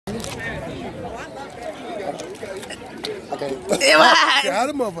How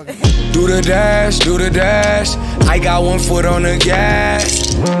the motherfucker? Do the dash, do the dash. I got one foot on the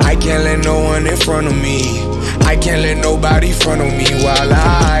gas. I can't let no one in front of me. I can't let nobody front of me while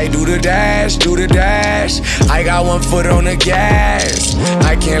I do the dash, do the dash. I got one foot on the gas.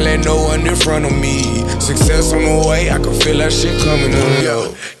 I can't let no one in front of me. Success on the way, I can feel that shit coming on.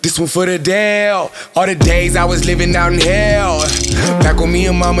 Yo, this one for the Dale. All the days I was living out in hell. Back when me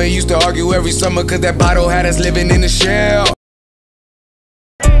and mama used to argue every summer, cause that bottle had us living in the shell.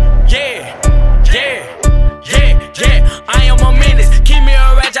 I am a menace, keep me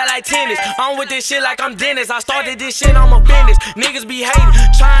a ratchet like tennis. I'm with this shit like I'm Dennis. I started this shit, I'm a business. Niggas be hating,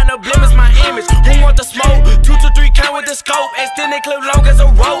 trying to blemish my image. Who want the smoke? 2 to 3 count with the scope. Extended clip long as a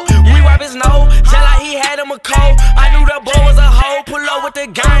rope. We wipe his nose, tell like he had him a cold. I knew the boy was a hoe. Pull up with the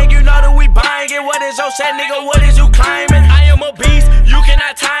gang, you know that we buying it. What is your set, nigga? What is you claiming? I am a beast, you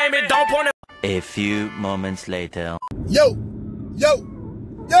cannot time it. Don't point it. A few moments later. Yo!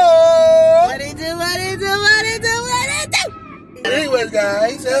 What it do? Anyways,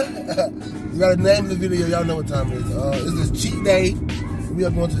 guys, you got to name the video. Y'all know what time it is. This is cheat day. We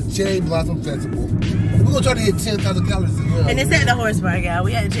are going to the Cherry Blossom Festival. We're going to try to hit 10,000 calories as well. And it's at the horse bar, y'all.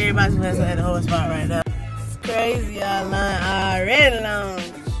 We at the Cherry Blossom Festival at the horse bar right now. It's crazy, y'all. Line already long.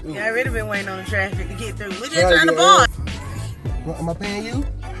 Y'all really been waiting on the traffic to get through. We just trying to board. Am I paying you?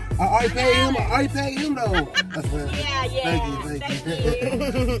 I already paid him though. That's right. Yeah. Thank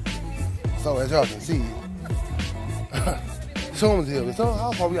you. So as y'all can see, show them to him. So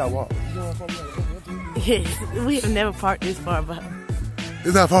how far we gotta walk? Yes, we have never parked this far, but this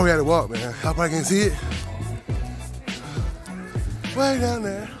is how far we had to walk, man. How far I can see it? Way down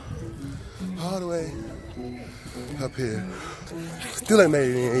there, all the way up here. Still ain't made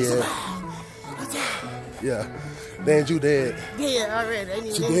it in yet. Yeah. DanieJu dead. Yeah,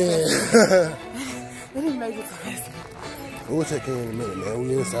 already. She dead. They didn't make it to the festival. We'll check in a minute, man.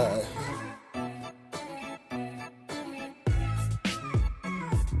 We inside.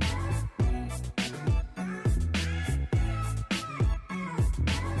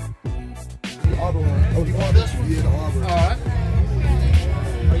 Oh, the Auburn? Yeah, the Auburn. Alright.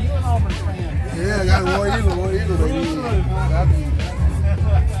 Are you an Auburn fan? Yeah, I got a War Eagle, baby.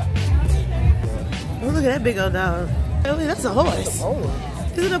 Oh, look at that big old dog. Oh, that's a horse.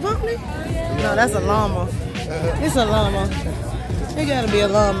 Is it a pony? No, that's a llama. It's a llama. It gotta be a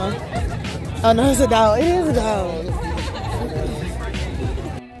llama. Oh no, it's a dog. It is a dog.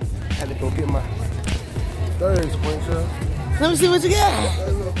 Had to go get my third sprinter. Let me see what you got.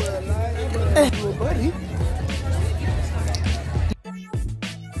 Little buddy.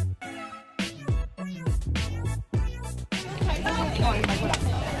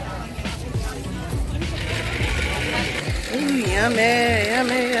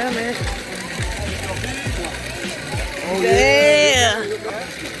 Yummy. Oh yeah.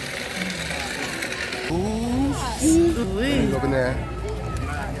 Ooh. Up in there.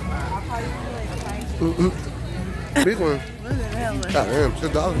 Big one. Damn,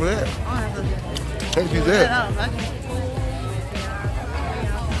 $6 for that. Thank you, that.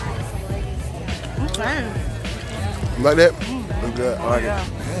 Okay. You like that? I'm good. I like it.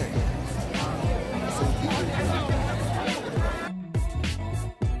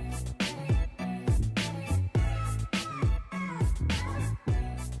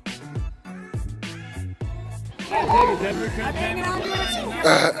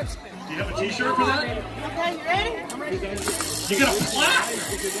 Do you have a t-shirt for that? Okay, you ready? I'm ready. You got a flat?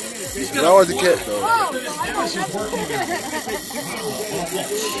 That was the catch, though.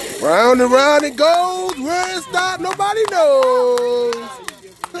 Round and round it goes. Where it stops, nobody knows.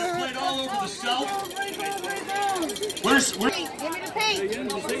 Played all over the shelf. Where's? Give me the pink.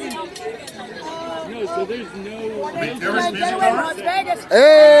 No, so there's no. There was music cards.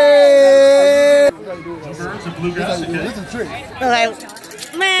 Hey! Birds and bluegrass. This is a trick. Okay.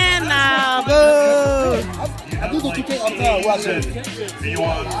 Man, nah, boo. I do the 2K outside watching.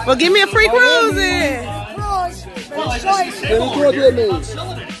 Well, give me a free cruise then.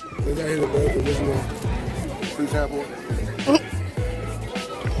 Free sample.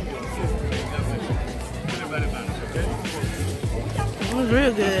 It was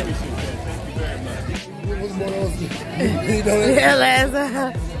real good. What's going on? Yeah, last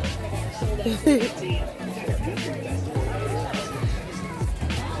time.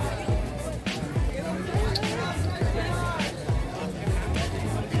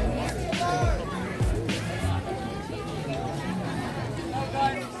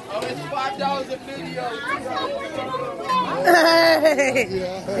 It's $5 a video.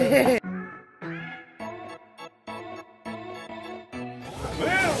 Hey.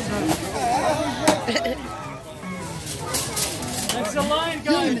 He's a lion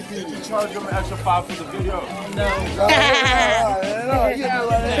guy. You charge him an extra $5 for the video. No.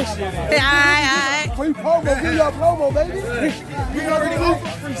 Free promo, give y'all promo, baby. We already offer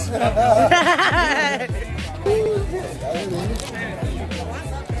free stuff.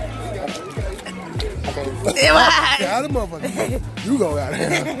 Out of motherfucker. You go out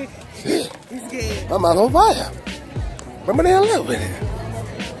there. He's scared. My mouth on fire. Remember that a little bit.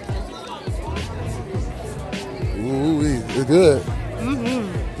 Ooh, it's good. Look at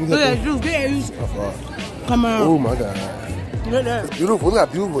that juice. Get that juice. Come on. Oh my God. Look at that. It's beautiful. Look how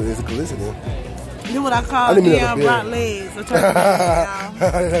beautiful it is. It's glistening. This is what I call Deon brought legs. A turkey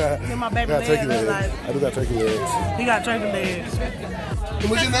leg. Get my baby legs. I do got turkey legs. He got turkey legs.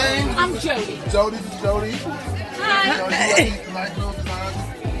 What's your name? I'm Jody. Jody. This is Jody. Hi.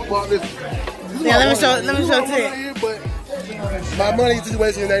 Yeah, let me show it. But my money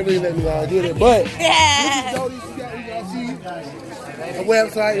situation ain't really letting me do it. But Yeah. Jody, you got a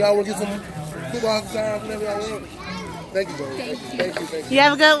website. Y'all want to get some football signs, whatever y'all want. Thank you, Jody. Thank you. You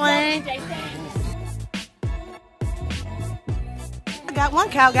have a good one. I got one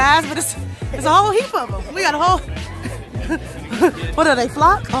cow, guys, but it's a whole heap of them. We got a whole. What are they?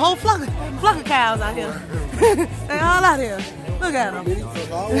 Flock? A whole flock of cows out here. They all out here. Look at them.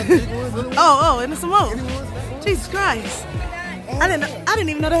 Oh, and there's some more. Jesus Christ! I didn't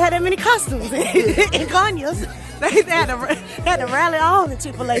even know they had that many costumes in Conyers. They had to rally all the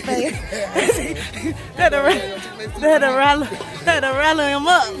Chick-fil-A fans. They had to rally them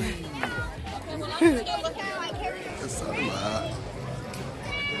up.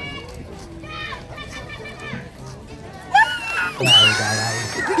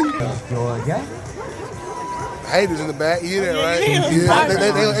 Georgia. Haters in the back, you hear that, right? Yeah.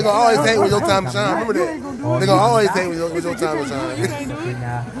 They gonna always hate when your time to shine. Remember that? They gonna always hate when your time to shine.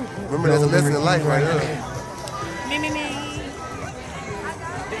 Remember, that's a lesson in life right there.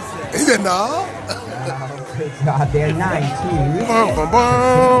 He said, no. Good job there,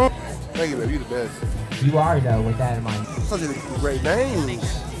 9-2. Thank you, baby. You the best. You are, though, with that in mind. Such a great name.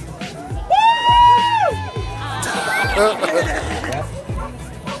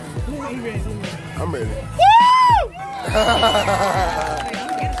 I'm ready.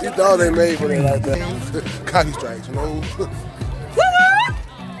 These dogs ain't made for that like that. Cocky strikes, you know.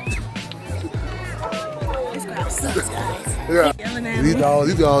 Yeah. These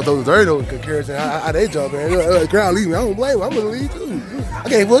dogs don't deserve those comparison. How they jump, man. The crowd leave me. I don't blame them. I'm gonna leave too. I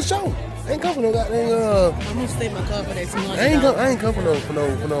came for a show. I ain't come for no goddamn. I'm gonna stay my car for that $200. I ain't come for no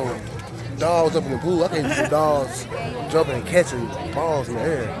dogs up in the pool. I came for dogs jumping and catching balls in the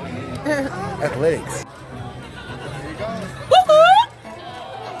air. Athletics.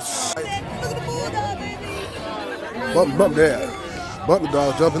 Bump that. Bump the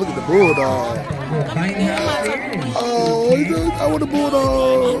dog jumping. Look at the bulldog. Oh, I want the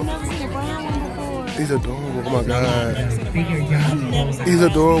bulldog. He's adorable. Oh my God. He's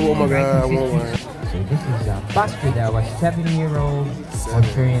adorable. Oh my God. I want one. So this is Buster, though, a 7-year-old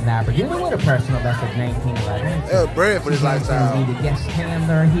Australian Labrador with a personal best of 1911. They were bred for this lifestyle. The guest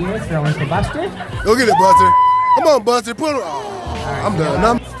handler here throwing for Buster. Go get it, Buster. Come on, Buster. Put it. Oh, right, I'm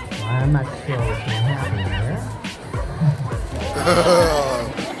done. I'm not sure what's going to happen here.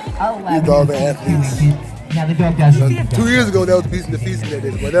 These dogs are athletes. Now the dog doesn't. 2 years ago, that was piecing the pieces that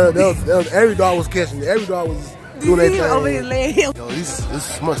did, but that was every dog was catching it. Every dog was doing their thing. Over his leg. Yo, there's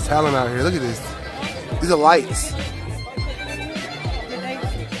so much talent out here. Look at this. These are lights.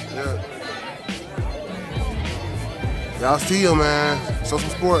 Yeah. Y'all see them, man. Show some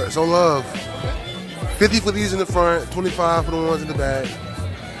sport. Show love. 50 for these in the front. 25 for the ones in the back.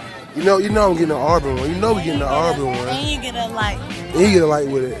 You know I'm getting an Arbor one. You know we getting the Arbor one. And you get a light. And you get a light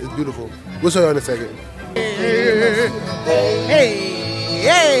with it. It's beautiful. We'll show you in a second. Hey.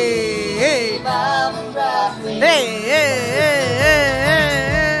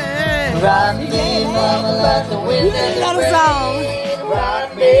 Rock me, mama, like the wind and the rain. Rock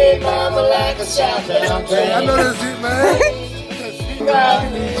me, mama, like a southbound train. I know this shit, man. Rock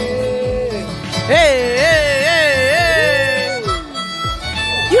me. Hey.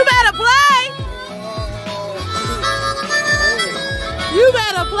 You better play. You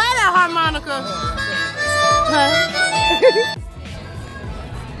better play that harmonica. Huh?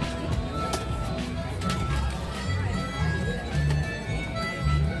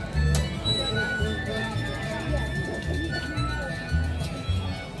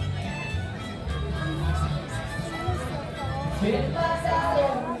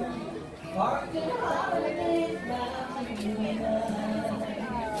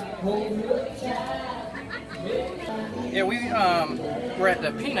 Yeah, we're at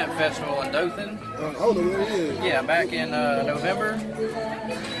the Peanut Festival in Dothan. Oh, no, where it is. Yeah, back in November.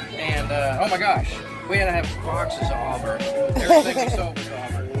 And oh my gosh, we had to have boxes of Auburn. Everything we sold was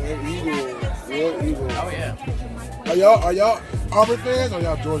Auburn. Real evil. Oh yeah. Are y'all Auburn fans or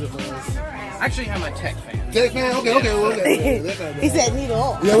y'all Georgia fans? Actually, I'm a Tech fan. Tech fan? Okay. He said neither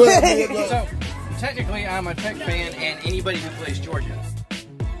or. Yeah, So technically, I'm a Tech fan, and anybody who plays Georgia.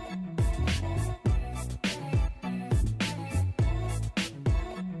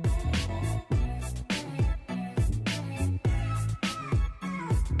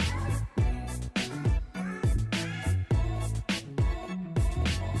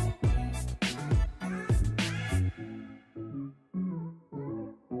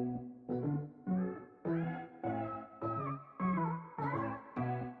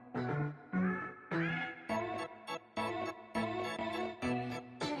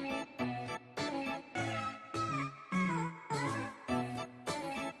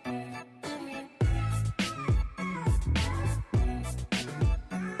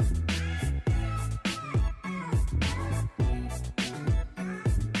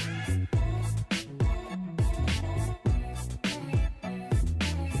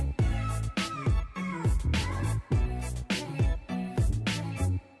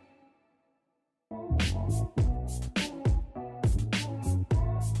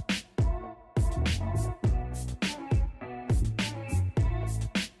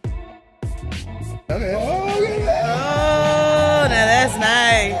 Okay. Oh, now that's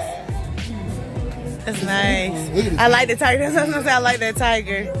nice. That's nice. I like the tiger. That's what I was gonna say. I like that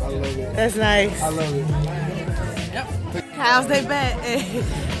tiger. I love it. That's nice. I love it. Yep. Cows, they back.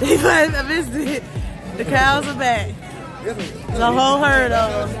 They might have missed it. The cows are back. There's a whole herd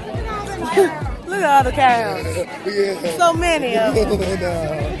of them. Look at all the cows. Yeah. So many of them.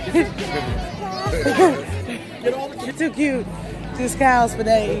 You're too cute. Just cows for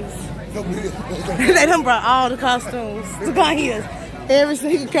days. They done brought all the costumes to come here. Every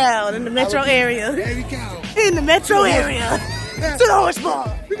single cow in the metro area. Every cow. In the metro area. To the horse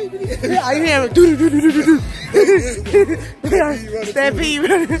bar. I hear it. Do do do do do do. Stampede.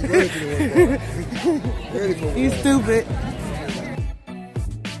 You stupid.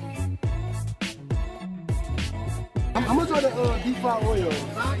 I'm gonna try the deep fried Oreo.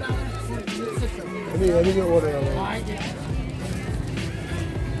 Let me get order of it.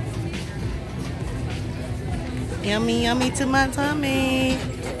 Yummy, yummy to my tummy. I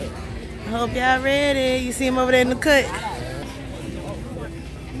hope y'all ready. You see him over there in the cut.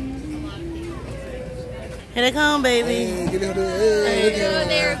 Here they come, baby. Hey, get it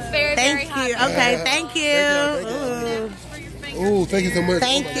They're very, Thank you. Okay, thank you. Ooh, thank you so much.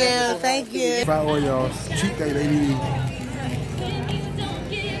 Thank you. Thank you. Fried Oreos. Cheat day, baby.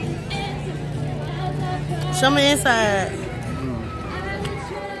 Show me inside.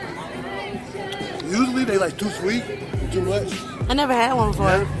 Usually they like too sweet, too much. I never had one before.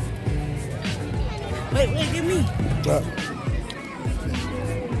 Yeah. Wait, give me.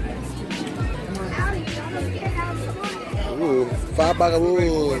 Ooh, 5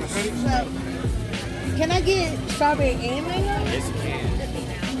 buckaroos. Can I get strawberry and mango? Yes, you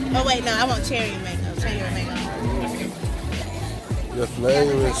can. Oh wait, no, I want cherry and mango. Cherry and mango. The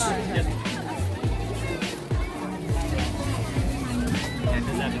flavors.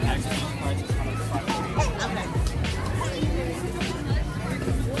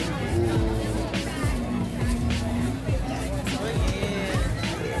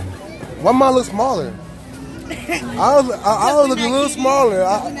 Why mine look smaller? I was looking a little smaller.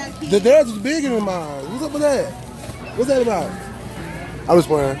 The theirs was bigger than mine. What's up with that? What's that about? I'm just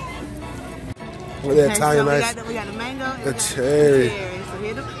playing. Look at that tiny nice. We got the mango and the cherry. So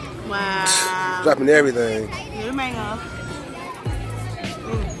here the, wow. Dropping everything. Here the mango.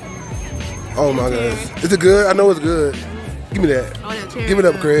 Oh my gosh. Is it good? I know it's good. Give me that. Oh, that cherry. Give it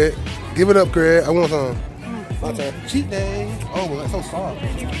up, Craig. Give it up, Craig. I want some. My turn. Cheat day. Oh, well, that's so soft.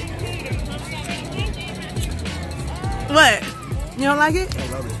 What? You don't like it? I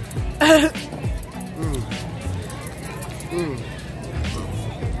love it.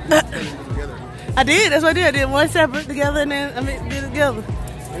 I did. That's what I did. I did one separate together and then did it together.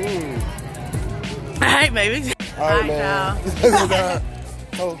 All right, baby. All right, man.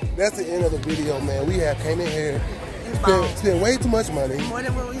 So that's the end of the video, man. We have came in here, spent way too much money. More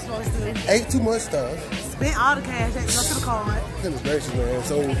than what we supposed to. Ate too much stuff. Spent all the cash. Had to go to the car. Goodness gracious, man.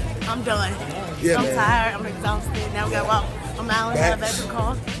 So I'm done. yeah, I'm man. tired. I'm exhausted. Now we gotta walk a mile and a half back to the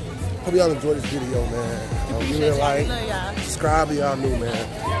car. Hope y'all enjoyed this video, man. Give it a like, subscribe to y'all new, man.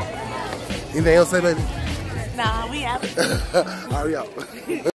 Anything else to say, baby? Nah, we out. All right, we out.